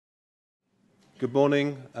Good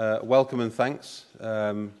morning, welcome and thanks.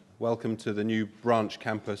 Welcome to the new branch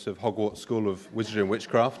campus of Hogwarts School of Wizardry and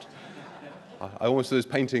Witchcraft. I almost saw those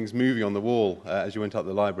paintings moving on the wall as you went up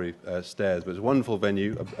the library stairs, but it's a wonderful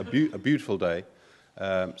venue, a beautiful day.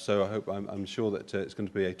 So I'm sure that it's going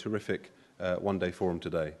to be a terrific one-day forum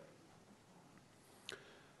today.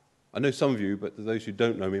 I know some of you, but for those who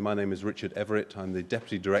don't know me, my name is Richard Everitt. I'm the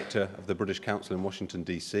Deputy Director of the British Council in Washington,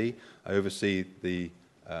 D.C. I oversee the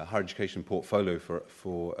higher education portfolio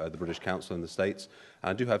for the British Council in the States.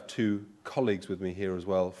 And I do have two colleagues with me here as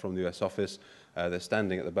well from the US office. They're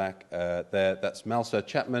standing at the back there. That's Malsa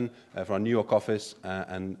Chapman for our New York office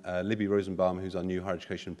and Libby Rosenbaum, who's our new higher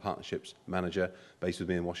education partnerships manager based with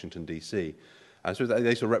me in Washington, D.C. So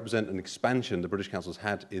they sort of represent an expansion the British Council's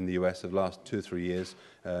had in the US over the last 2 or 3 years,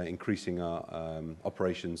 increasing our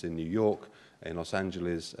operations in New York, in Los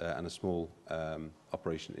Angeles, and a small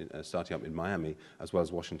operation starting up in Miami, as well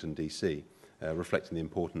as Washington, D.C., reflecting the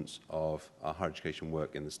importance of our higher education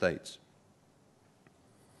work in the States.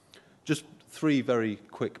 Just 3 very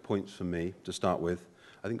quick points from me to start with.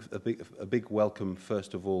 I think a big welcome,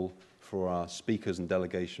 first of all, for our speakers and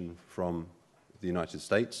delegation from the United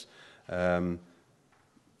States.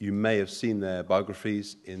 You may have seen their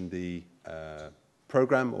biographies in the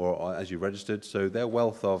program or as you registered, so their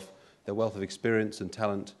wealth of experience and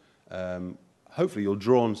talent, hopefully you'll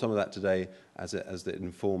draw on some of that today as it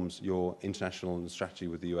informs your international and strategy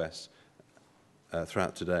with the US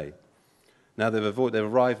throughout today. Now they've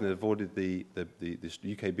arrived and they've avoided the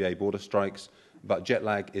UKBA border strikes, but jet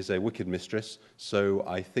lag is a wicked mistress, so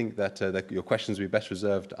I think that your questions will be best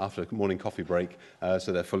reserved after a morning coffee break,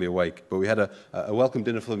 so they're fully awake. But we had a welcome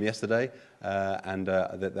dinner for them yesterday, and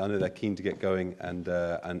I know they're keen to get going, and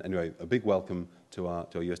anyway, a big welcome to our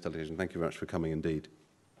US delegation. Thank you very much for coming indeed.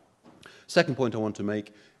 Second point I want to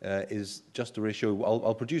make is just to reassure,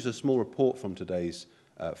 I'll produce a small report from today's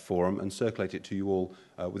forum and circulate it to you all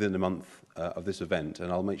within a month of this event,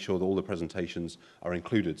 and I'll make sure that all the presentations are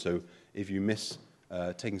included. So if you miss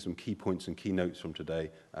taking some key points and key notes from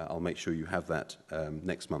today, I'll make sure you have that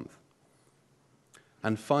next month.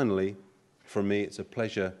 And finally, for me, it's a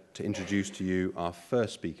pleasure to introduce to you our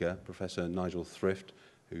first speaker, Professor Nigel Thrift,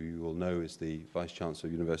 who you will know is the Vice-Chancellor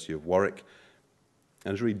of the University of Warwick,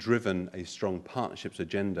 and has really driven a strong partnerships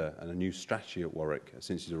agenda and a new strategy at Warwick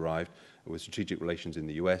since he's arrived, with strategic relations in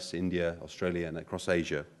the US, India, Australia, and across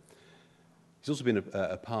Asia. He's also been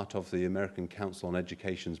a part of the American Council on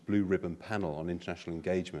Education's Blue Ribbon Panel on International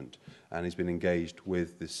Engagement, and he's been engaged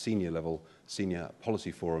with the senior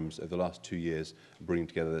policy forums over the last 2 years, bringing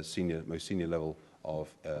together the most senior level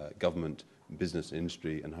of government, business,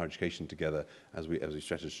 industry, and higher education together as we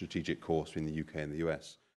stretch a strategic course between the UK and the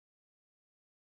US.